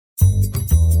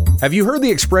Have you heard the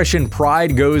expression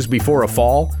pride goes before a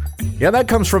fall? Yeah, that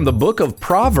comes from the book of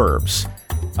Proverbs.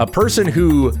 A person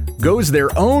who goes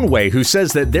their own way, who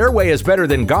says that their way is better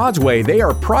than God's way, they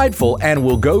are prideful and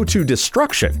will go to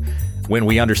destruction when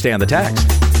we understand the text.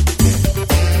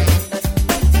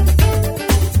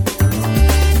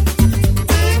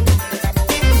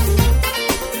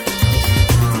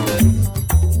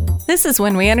 This is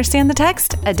When We Understand the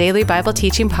Text, a daily Bible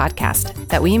teaching podcast,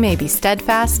 that we may be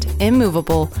steadfast,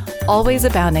 immovable, always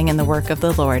abounding in the work of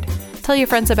the Lord. Tell your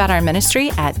friends about our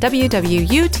ministry at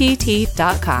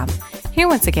wwutt.com. Here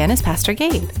once again is Pastor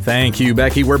Gabe. Thank you,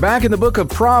 Becky. We're back in the book of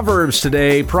Proverbs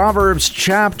today, Proverbs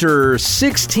chapter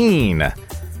 16.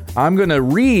 I'm going to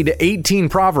read 18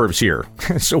 Proverbs here.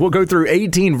 So we'll go through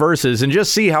 18 verses and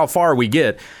just see how far we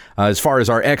get as far as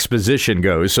our exposition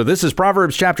goes. So this is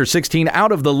Proverbs chapter 16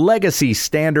 out of the Legacy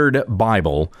Standard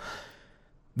Bible.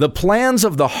 The plans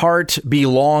of the heart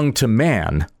belong to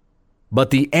man, but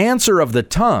the answer of the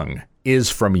tongue is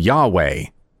from Yahweh.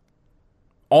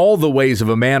 All the ways of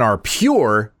a man are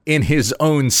pure in his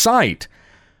own sight,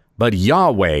 but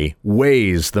Yahweh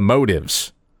weighs the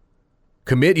motives.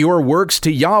 Commit your works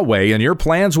to Yahweh, and your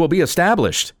plans will be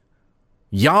established.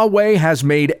 Yahweh has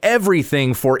made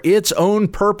everything for its own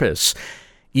purpose,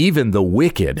 even the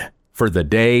wicked for the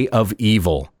day of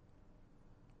evil.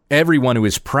 Everyone who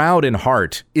is proud in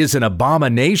heart is an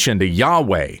abomination to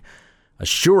Yahweh.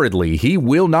 Assuredly, he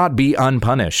will not be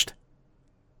unpunished.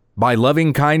 By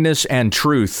loving kindness and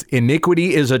truth,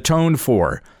 iniquity is atoned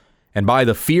for, and by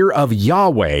the fear of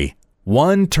Yahweh,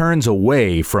 one turns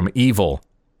away from evil.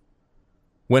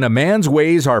 When a man's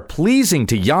ways are pleasing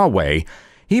to Yahweh,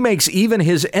 he makes even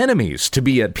his enemies to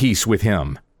be at peace with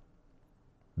him.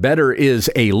 Better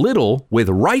is a little with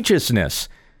righteousness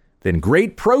than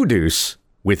great produce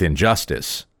with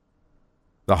injustice.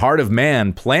 The heart of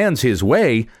man plans his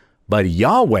way, but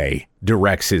Yahweh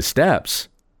directs his steps.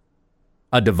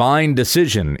 A divine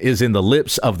decision is in the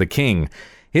lips of the king.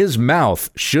 His mouth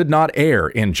should not err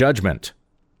in judgment.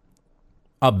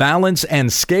 A balance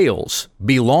and scales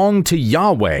belong to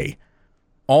Yahweh.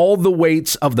 All the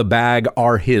weights of the bag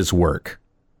are his work.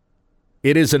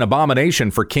 It is an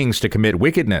abomination for kings to commit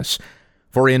wickedness,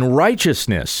 for in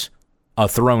righteousness a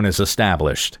throne is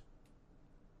established.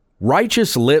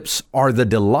 Righteous lips are the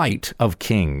delight of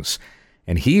kings,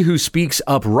 and he who speaks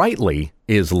uprightly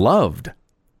is loved.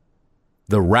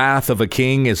 The wrath of a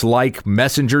king is like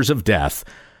messengers of death,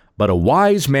 but a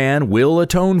wise man will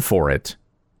atone for it.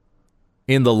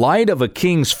 In the light of a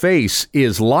king's face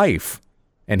is life,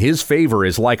 and his favor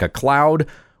is like a cloud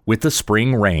with the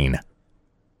spring rain.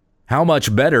 How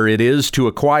much better it is to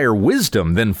acquire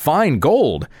wisdom than fine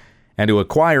gold, and to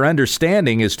acquire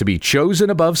understanding is to be chosen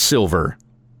above silver.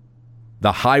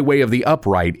 The highway of the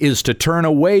upright is to turn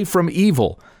away from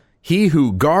evil. He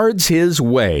who guards his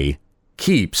way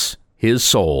keeps his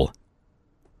soul.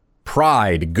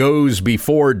 Pride goes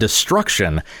before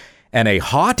destruction, and a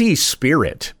haughty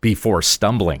spirit before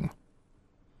stumbling.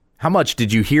 How much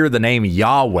did you hear the name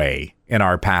Yahweh in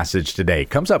our passage today?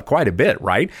 Comes up quite a bit,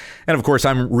 right? And of course,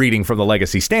 I'm reading from the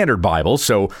Legacy Standard Bible,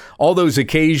 so all those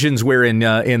occasions where in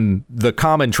the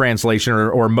common translation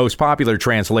or most popular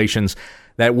translations,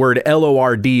 that word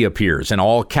L-O-R-D appears in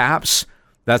all caps.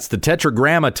 That's the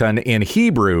Tetragrammaton in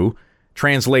Hebrew,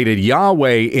 translated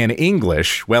Yahweh in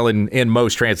English, well, in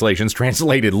most translations,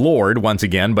 translated Lord, once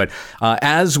again, but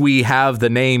as we have the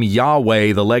name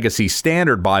Yahweh, the Legacy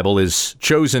Standard Bible is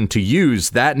chosen to use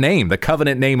that name, the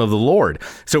covenant name of the Lord.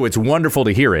 So it's wonderful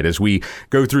to hear it as we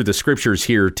go through the scriptures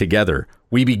here together.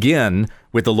 We begin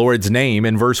with the Lord's name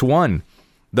in verse 1.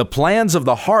 The plans of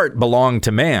the heart belong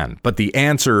to man, but the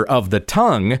answer of the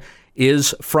tongue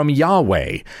is from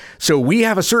Yahweh. So we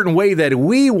have a certain way that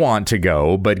we want to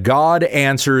go, but God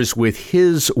answers with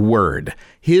his word.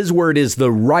 His word is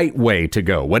the right way to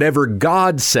go. Whatever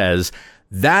God says,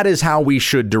 that is how we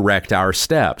should direct our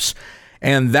steps.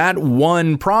 And that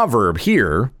one proverb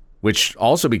here, which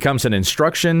also becomes an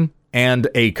instruction and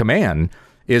a command,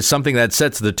 is something that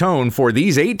sets the tone for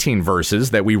these 18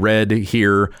 verses that we read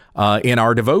here in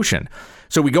our devotion.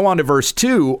 So we go on to verse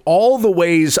 2, all the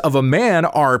ways of a man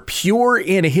are pure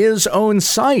in his own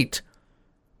sight,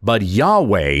 but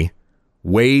Yahweh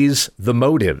weighs the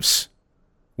motives.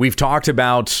 We've talked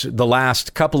about the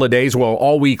last couple of days, well,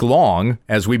 all week long,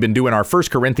 as we've been doing our 1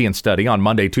 Corinthians study on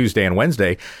Monday, Tuesday, and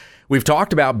Wednesday, we've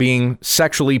talked about being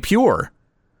sexually pure.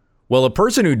 Well, a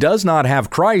person who does not have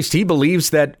Christ, he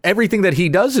believes that everything that he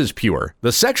does is pure.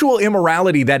 The sexual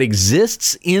immorality that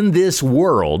exists in this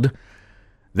world,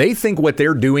 they think what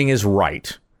they're doing is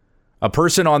right. A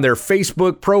person on their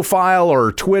Facebook profile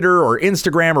or Twitter or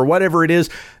Instagram or whatever it is,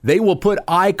 they will put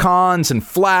icons and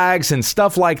flags and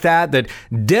stuff like that that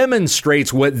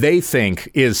demonstrates what they think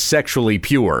is sexually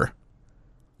pure.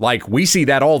 Like, we see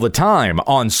that all the time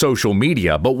on social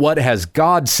media, but what has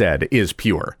God said is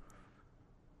pure?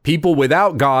 People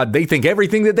without God, they think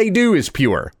everything that they do is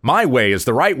pure. My way is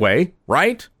the right way,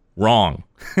 right? Wrong.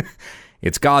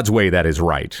 It's God's way that is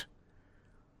right.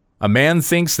 A man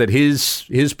thinks that his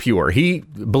is pure. He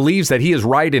believes that he is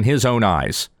right in his own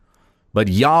eyes. But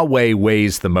Yahweh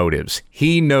weighs the motives.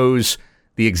 He knows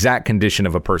the exact condition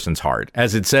of a person's heart.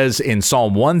 As it says in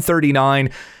Psalm 139,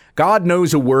 God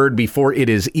knows a word before it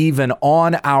is even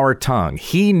on our tongue.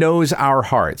 He knows our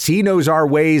hearts. He knows our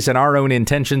ways and our own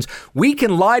intentions. We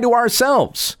can lie to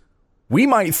ourselves. We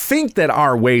might think that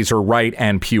our ways are right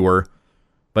and pure,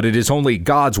 but it is only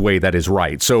God's way that is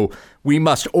right. So we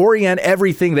must orient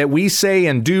everything that we say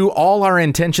and do, all our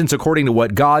intentions, according to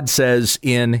what God says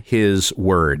in his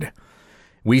word.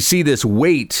 We see this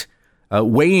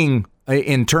weighing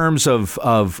in terms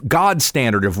of God's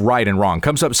standard of right and wrong.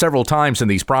 Comes up several times in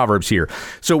these Proverbs here.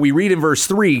 So we read in verse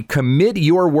 3, commit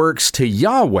your works to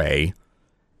Yahweh,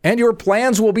 and your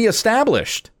plans will be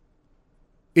established.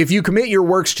 If you commit your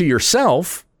works to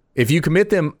yourself, if you commit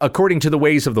them according to the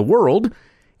ways of the world,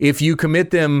 if you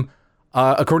commit them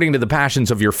according to the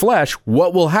passions of your flesh,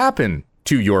 what will happen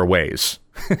to your ways?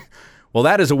 Well,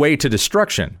 that is a way to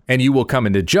destruction, and you will come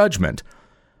into judgment.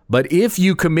 But if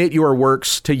you commit your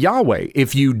works to Yahweh,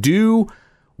 if you do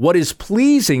what is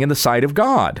pleasing in the sight of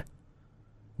God,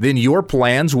 then your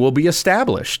plans will be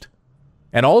established.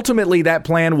 And ultimately, that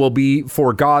plan will be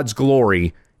for God's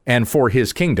glory and for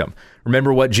his kingdom.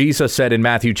 Remember what Jesus said in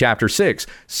Matthew chapter 6,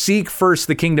 seek first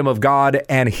the kingdom of God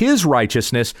and his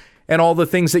righteousness, and all the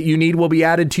things that you need will be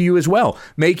added to you as well.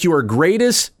 Make your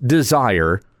greatest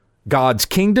desire God's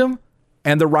kingdom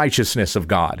and the righteousness of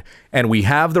God. And we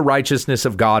have the righteousness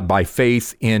of God by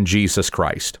faith in Jesus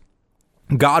Christ.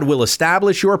 God will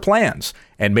establish your plans,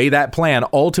 and may that plan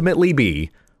ultimately be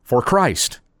for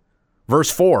Christ. Verse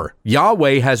 4,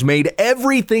 Yahweh has made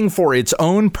everything for its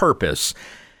own purpose,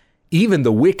 even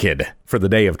the wicked for the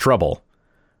day of trouble.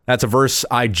 That's a verse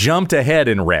I jumped ahead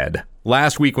and read.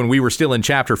 Last week when we were still in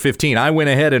chapter 15, I went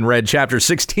ahead and read chapter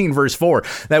 16, verse 4,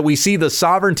 that we see the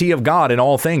sovereignty of God in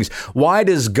all things. Why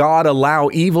does God allow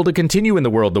evil to continue in the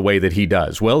world the way that he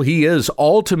does? Well, he is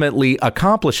ultimately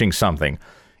accomplishing something,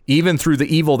 even through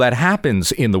the evil that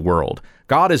happens in the world.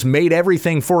 God has made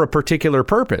everything for a particular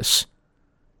purpose,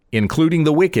 including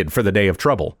the wicked for the day of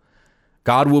trouble.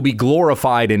 God will be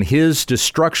glorified in his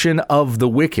destruction of the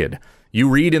wicked. You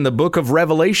read in the book of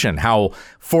Revelation how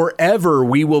forever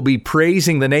we will be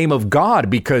praising the name of God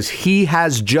because he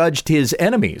has judged his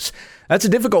enemies. That's a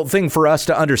difficult thing for us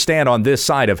to understand on this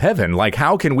side of heaven. Like,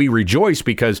 how can we rejoice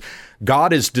because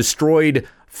God has destroyed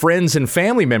friends and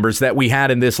family members that we had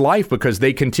in this life because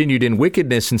they continued in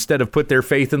wickedness instead of put their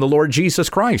faith in the Lord Jesus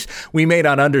Christ? We may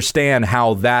not understand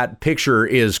how that picture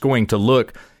is going to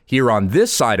look here on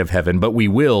this side of heaven, but we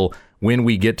will when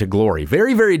we get to glory.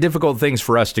 Very, very difficult things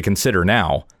for us to consider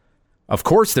now. Of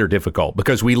course they're difficult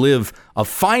because we live a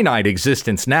finite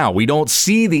existence now. We don't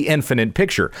see the infinite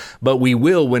picture, but we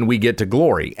will when we get to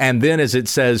glory. And then as it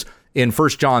says in 1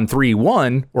 John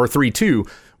 3:1 or 3:2,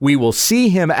 we will see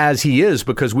him as he is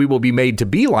because we will be made to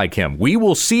be like him. We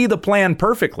will see the plan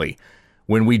perfectly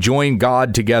when we join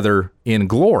God together in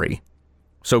glory.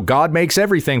 So God makes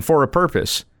everything for a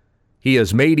purpose. He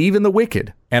has made even the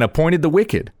wicked and appointed the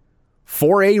wicked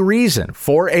for a reason,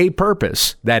 for a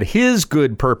purpose, that his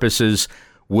good purposes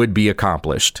would be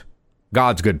accomplished.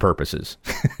 God's good purposes,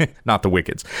 not the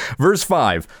wicked's. Verse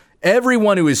 5,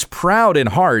 everyone who is proud in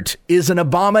heart is an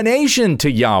abomination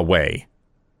to Yahweh.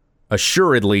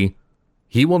 Assuredly,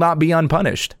 he will not be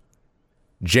unpunished.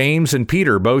 James and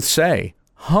Peter both say,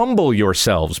 humble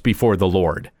yourselves before the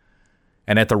Lord,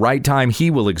 and at the right time he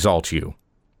will exalt you.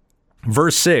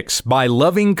 Verse 6, by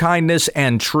loving kindness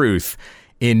and truth,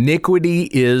 iniquity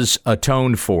is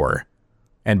atoned for,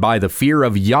 and by the fear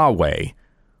of Yahweh,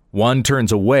 one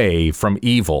turns away from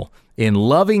evil in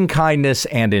loving kindness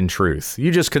and in truth.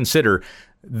 You just consider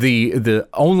the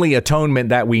only atonement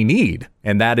that we need,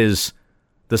 and that is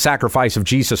the sacrifice of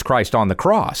Jesus Christ on the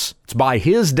cross. It's by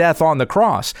his death on the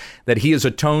cross that he has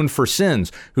atoned for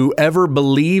sins. Whoever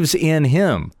believes in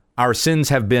him, our sins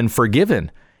have been forgiven,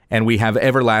 and we have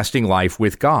everlasting life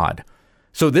with God.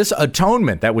 So this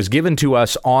atonement that was given to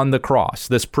us on the cross,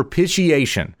 this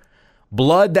propitiation,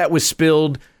 blood that was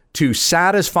spilled to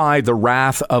satisfy the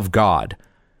wrath of God.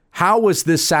 How was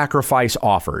this sacrifice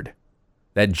offered?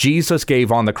 That Jesus gave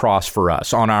on the cross for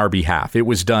us on our behalf. It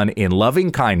was done in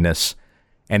loving kindness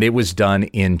and it was done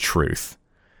in truth.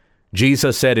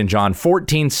 Jesus said in John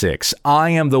 14:6, I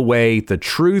am the way, the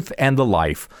truth, and the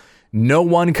life. No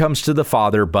one comes to the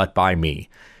Father but by me.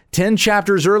 10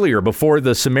 chapters earlier, before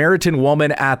the Samaritan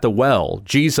woman at the well,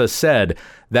 Jesus said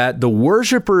that the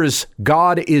worshipers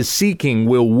God is seeking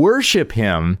will worship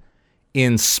him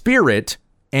in spirit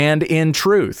and in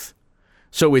truth.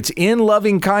 So it's in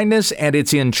loving kindness and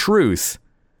it's in truth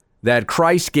that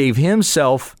Christ gave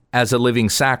himself as a living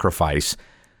sacrifice.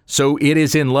 So it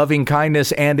is in loving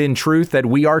kindness and in truth that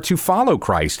we are to follow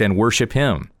Christ and worship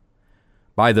him.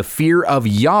 By the fear of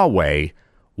Yahweh,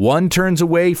 one turns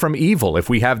away from evil. If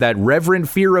we have that reverent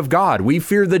fear of God, we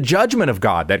fear the judgment of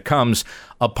God that comes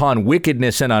upon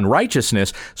wickedness and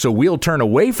unrighteousness. So we'll turn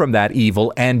away from that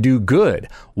evil and do good,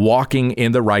 walking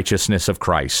in the righteousness of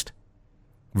Christ.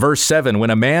 Verse 7, when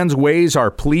a man's ways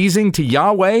are pleasing to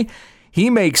Yahweh, he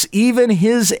makes even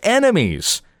his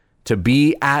enemies to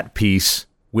be at peace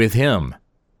with him.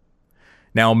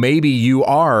 Now, maybe you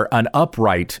are an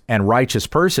upright and righteous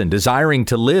person desiring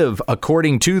to live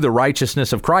according to the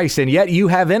righteousness of Christ, and yet you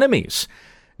have enemies.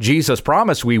 Jesus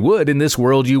promised we would. In this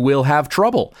world, you will have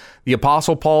trouble. The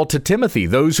Apostle Paul to Timothy,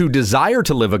 those who desire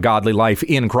to live a godly life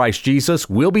in Christ Jesus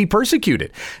will be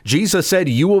persecuted. Jesus said,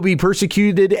 you will be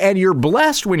persecuted, and you're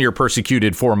blessed when you're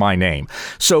persecuted for my name.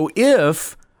 So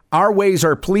if our ways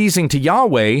are pleasing to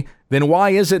Yahweh, then why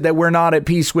is it that we're not at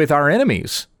peace with our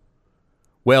enemies?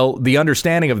 Well, the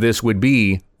understanding of this would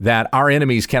be that our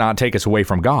enemies cannot take us away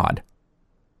from God.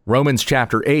 Romans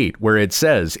chapter 8, where it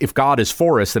says, if God is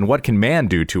for us, then what can man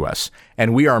do to us?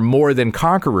 And we are more than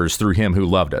conquerors through him who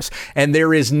loved us. And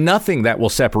there is nothing that will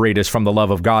separate us from the love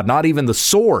of God, not even the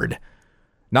sword,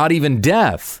 not even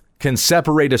death can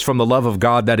separate us from the love of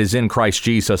God that is in Christ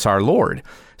Jesus our Lord.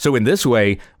 So in this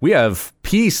way, we have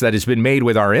peace that has been made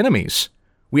with our enemies.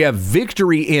 We have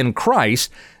victory in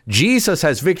Christ. Jesus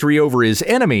has victory over his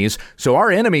enemies, so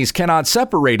our enemies cannot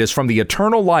separate us from the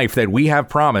eternal life that we have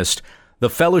promised, the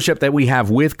fellowship that we have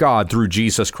with God through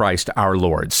Jesus Christ our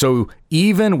Lord. So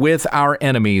even with our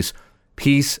enemies,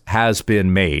 peace has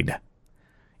been made.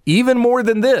 Even more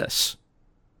than this,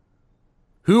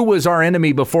 who was our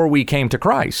enemy before we came to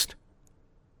Christ?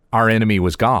 Our enemy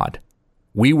was God.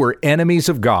 We were enemies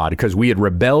of God because we had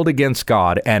rebelled against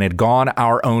God and had gone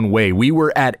our own way. We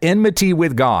were at enmity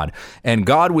with God, and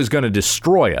God was going to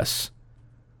destroy us,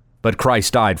 but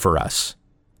Christ died for us.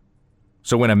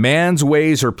 So when a man's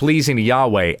ways are pleasing to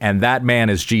Yahweh, and that man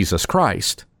is Jesus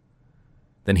Christ,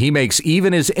 then he makes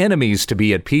even his enemies to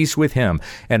be at peace with him.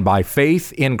 And by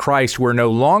faith in Christ, we're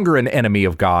no longer an enemy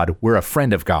of God, we're a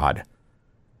friend of God,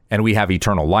 and we have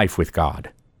eternal life with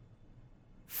God.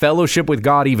 Fellowship with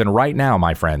God even right now,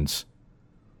 my friends,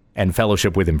 and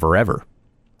fellowship with him forever.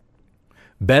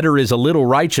 Better is a little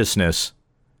righteousness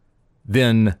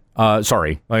than,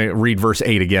 read verse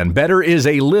 8 again. Better is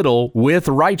a little with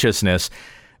righteousness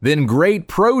than great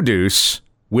produce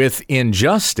with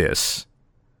injustice.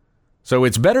 So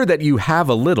it's better that you have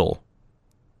a little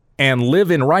and live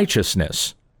in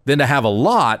righteousness than to have a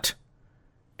lot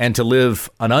and to live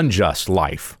an unjust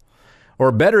life.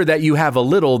 Or better that you have a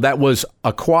little that was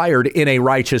acquired in a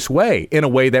righteous way, in a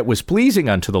way that was pleasing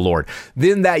unto the Lord,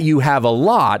 than that you have a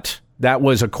lot that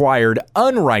was acquired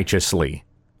unrighteously,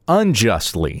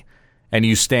 unjustly, and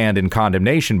you stand in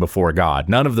condemnation before God.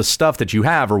 None of the stuff that you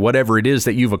have or whatever it is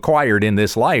that you've acquired in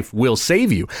this life will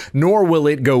save you, nor will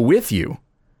it go with you.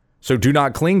 So do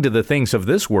not cling to the things of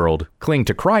this world, cling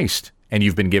to Christ, and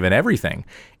you've been given everything,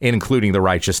 including the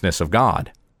righteousness of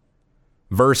God.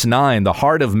 Verse 9, the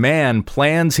heart of man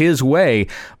plans his way,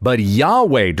 but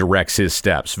Yahweh directs his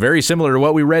steps. Very similar to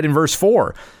what we read in verse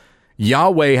 4.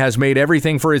 Yahweh has made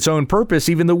everything for its own purpose,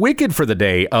 even the wicked for the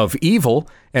day of evil.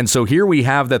 And so here we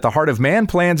have that the heart of man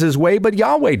plans his way, but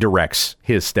Yahweh directs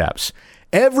his steps.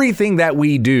 Everything that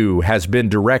we do has been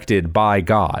directed by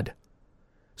God.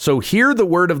 So hear the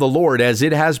word of the Lord as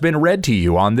it has been read to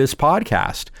you on this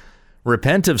podcast.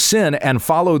 Repent of sin and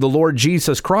follow the Lord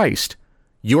Jesus Christ.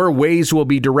 Your ways will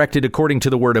be directed according to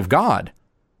the word of God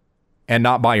and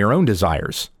not by your own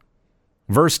desires.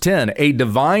 Verse 10, a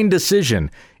divine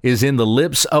decision is in the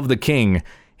lips of the king.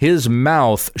 His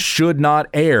mouth should not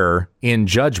err in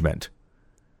judgment.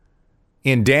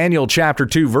 In Daniel chapter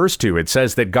 2, verse 2, it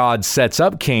says that God sets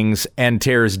up kings and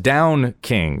tears down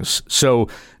kings. So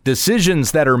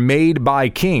decisions that are made by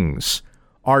kings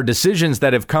are decisions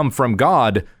that have come from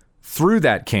God through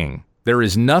that king. There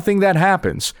is nothing that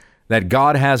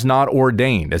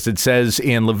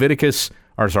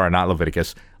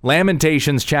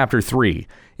Lamentations chapter 3.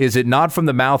 Is it not from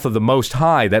the mouth of the Most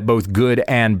High that both good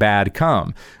and bad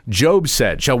come? Job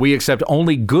said, shall we accept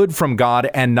only good from God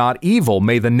and not evil?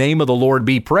 May the name of the Lord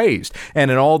be praised. And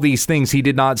in all these things he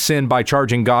did not sin by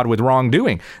charging God with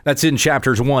wrongdoing. That's in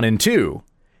chapters 1 and 2.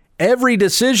 Every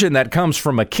decision that comes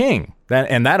from a king,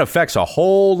 and that affects a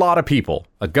whole lot of people,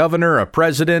 a governor, a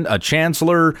president, a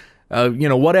chancellor,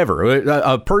 whatever,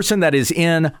 a person that is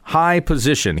in high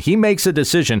position, he makes a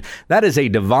decision. That is a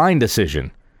divine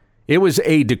decision. It was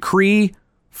a decree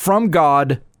from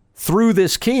God through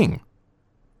this king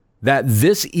that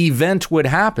this event would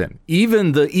happen.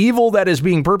 Even the evil that is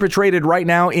being perpetrated right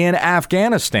now in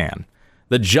Afghanistan,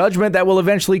 the judgment that will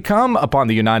eventually come upon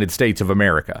the United States of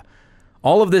America.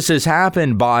 All of this has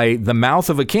happened by the mouth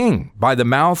of a king, by the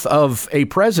mouth of a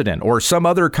president or some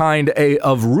other kind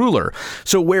of ruler.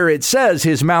 So where it says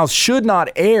his mouth should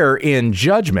not err in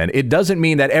judgment, it doesn't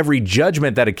mean that every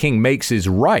judgment that a king makes is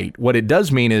right. What it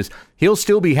does mean is he'll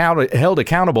still be held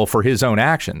accountable for his own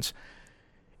actions.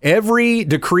 Every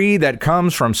decree that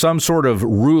comes from some sort of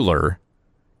ruler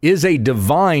is a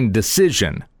divine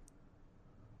decision.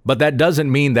 But that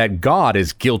doesn't mean that God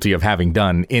is guilty of having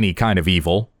done any kind of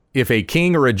evil. If a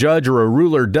king or a judge or a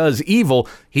ruler does evil,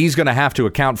 he's going to have to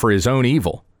account for his own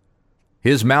evil.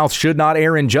 His mouth should not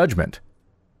err in judgment,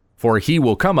 for he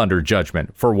will come under judgment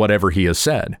for whatever he has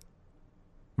said.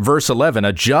 Verse 11,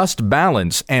 a just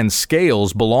balance and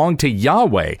scales belong to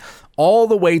Yahweh. All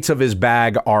the weights of his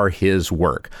bag are his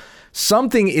work.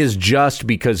 Something is just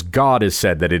because God has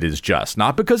said that it is just,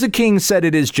 not because a king said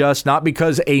it is just, not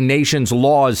because a nation's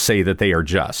laws say that they are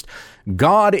just.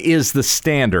 God is the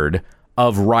standard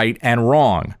of right and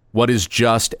wrong, what is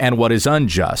just and what is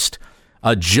unjust.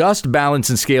 A just balance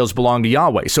and scales belong to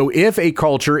Yahweh. So if a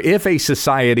culture, if a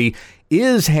society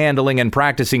is handling and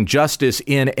practicing justice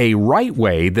in a right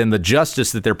way, then the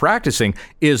justice that they're practicing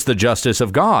is the justice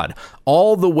of God.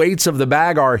 All the weights of the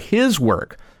bag are his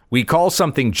work. We call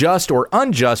something just or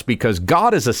unjust because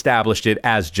God has established it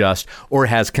as just or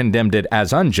has condemned it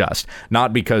as unjust,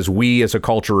 not because we as a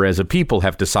culture or as a people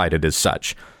have decided as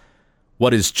such.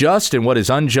 What is just and what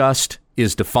is unjust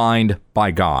is defined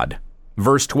by God.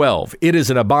 Verse 12, it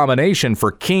is an abomination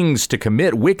for kings to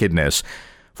commit wickedness,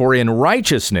 for in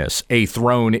righteousness a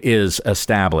throne is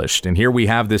established. And here we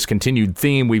have this continued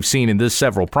theme we've seen in this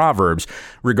several Proverbs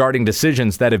regarding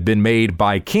decisions that have been made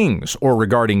by kings or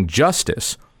regarding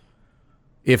justice.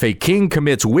 If a king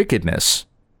commits wickedness,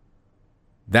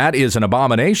 that is an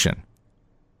abomination.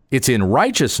 It's in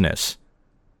righteousness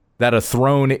that a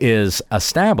throne is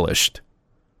established.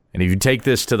 And if you take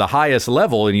this to the highest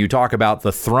level and you talk about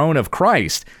the throne of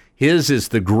Christ, his is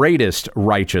the greatest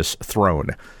righteous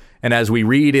throne. And as we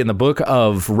read in the book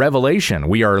of Revelation,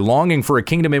 we are longing for a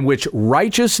kingdom in which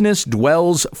righteousness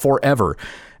dwells forever.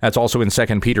 That's also in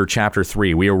 2 Peter chapter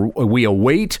 3. We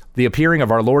await the appearing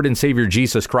of our Lord and Savior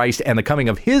Jesus Christ and the coming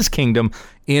of his kingdom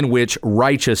in which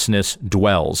righteousness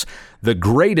dwells. The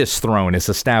greatest throne is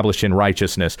established in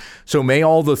righteousness. So may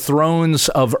all the thrones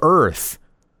of earth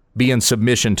be in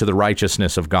submission to the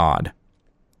righteousness of God.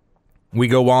 We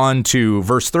go on to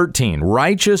verse 13.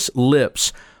 Righteous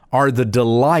lips are the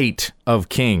delight of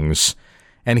kings,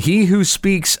 and he who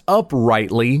speaks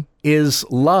uprightly is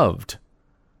loved.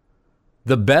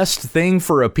 The best thing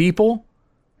for a people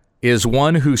is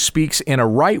one who speaks in a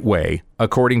right way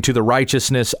according to the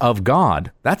righteousness of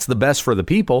God. That's the best for the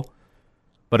people,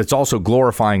 but it's also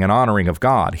glorifying and honoring of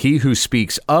God. He who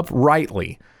speaks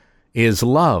uprightly is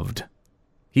loved.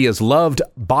 He is loved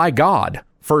by God,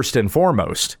 first and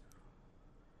foremost.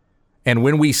 And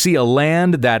when we see a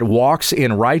land that walks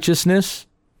in righteousness,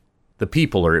 the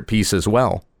people are at peace as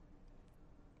well.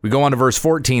 We go on to verse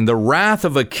 14. The wrath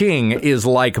of a king is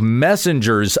like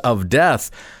messengers of death,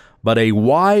 but a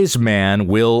wise man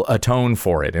will atone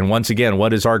for it. And once again,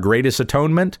 what is our greatest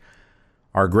atonement?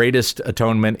 Our greatest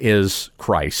atonement is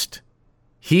Christ.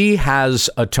 He has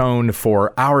atoned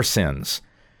for our sins.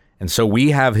 And so we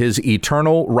have his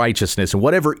eternal righteousness. And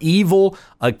whatever evil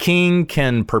a king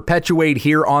can perpetuate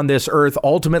here on this earth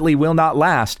ultimately will not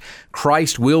last.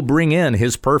 Christ will bring in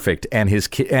his perfect and his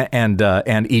and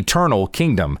eternal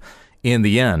kingdom in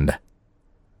the end.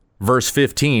 Verse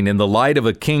 15, in the light of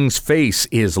a king's face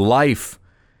is life,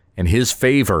 and his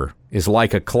favor is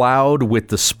like a cloud with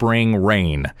the spring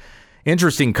rain.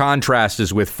 Interesting contrast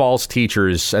is with false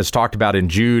teachers, as talked about in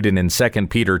Jude and in 2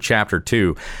 Peter chapter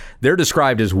 2. They're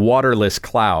described as waterless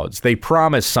clouds. They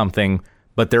promise something,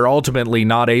 but they're ultimately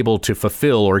not able to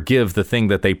fulfill or give the thing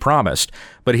that they promised.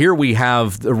 But here we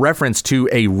have the reference to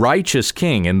a righteous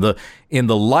king. In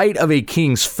the light of a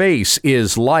king's face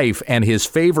is life, and his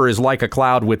favor is like a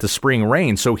cloud with the spring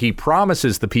rain. So he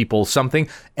promises the people something,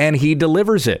 and he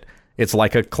delivers it. It's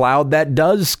like a cloud that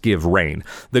does give rain.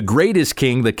 The greatest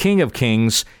king, the King of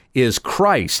Kings, is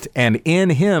Christ, and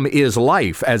in him is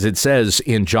life, as it says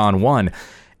in John 1,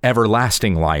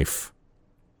 everlasting life.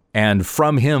 And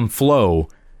from him flow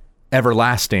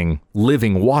everlasting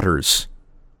living waters.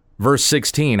 Verse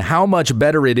 16, how much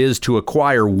better it is to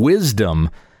acquire wisdom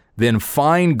than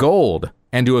fine gold,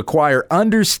 and to acquire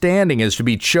understanding as to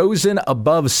be chosen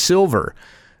above silver.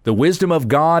 The wisdom of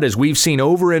God, as we've seen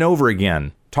over and over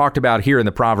again, talked about here in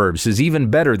the Proverbs, is even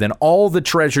better than all the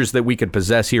treasures that we could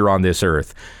possess here on this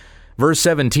earth. Verse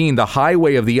 17, the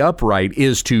highway of the upright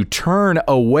is to turn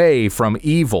away from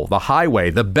evil. The highway,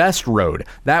 the best road,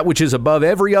 that which is above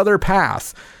every other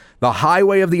path. The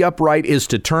highway of the upright is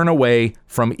to turn away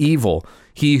from evil.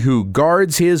 He who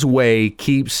guards his way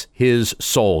keeps his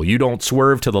soul. You don't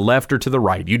swerve to the left or to the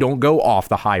right. You don't go off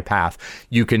the high path.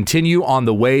 You continue on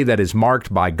the way that is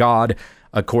marked by God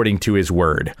according to his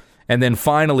word. And then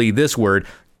finally, this word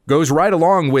goes right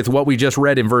along with what we just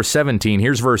read in verse 17.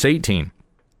 Here's verse 18.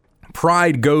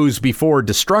 Pride goes before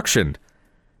destruction,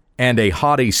 and a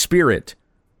haughty spirit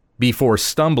before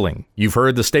stumbling. You've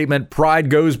heard the statement, pride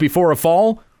goes before a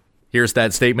fall? Here's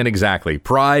that statement exactly.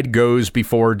 Pride goes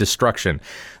before destruction.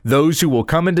 Those who will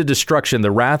come into destruction,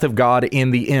 the wrath of God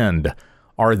in the end,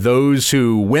 are those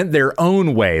who went their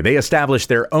own way. They established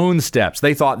their own steps.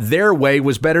 They thought their way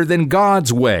was better than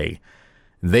God's way.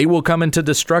 They will come into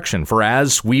destruction. For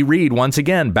as we read once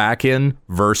again back in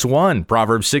verse 1,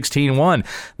 Proverbs 16:1,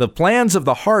 the plans of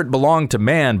the heart belong to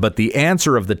man, but the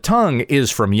answer of the tongue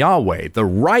is from Yahweh. The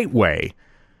right way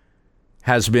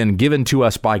has been given to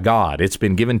us by God. It's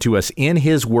been given to us in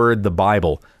his word, the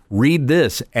Bible. Read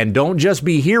this, and don't just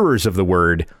be hearers of the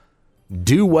word.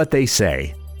 Do what they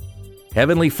say.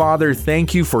 Heavenly Father,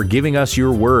 thank you for giving us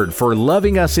your word, for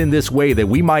loving us in this way that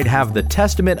we might have the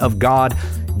testament of God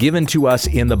given to us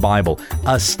in the Bible.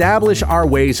 Establish our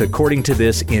ways according to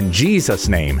this in Jesus'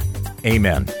 name.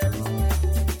 Amen.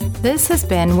 This has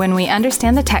been When We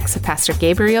Understand the Text with Pastor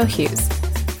Gabriel Hughes.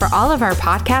 For all of our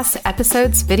podcasts,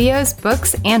 episodes, videos,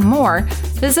 books, and more,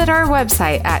 visit our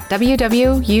website at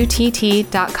www.utt.com.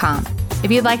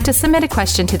 If you'd like to submit a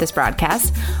question to this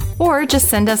broadcast, or just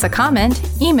send us a comment,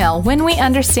 email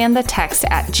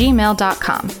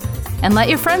whenweunderstandthetext@gmail.com, and let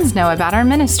your friends know about our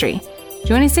ministry.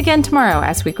 Join us again tomorrow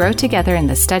as we grow together in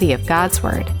the study of God's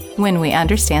Word, when we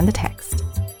understand the text.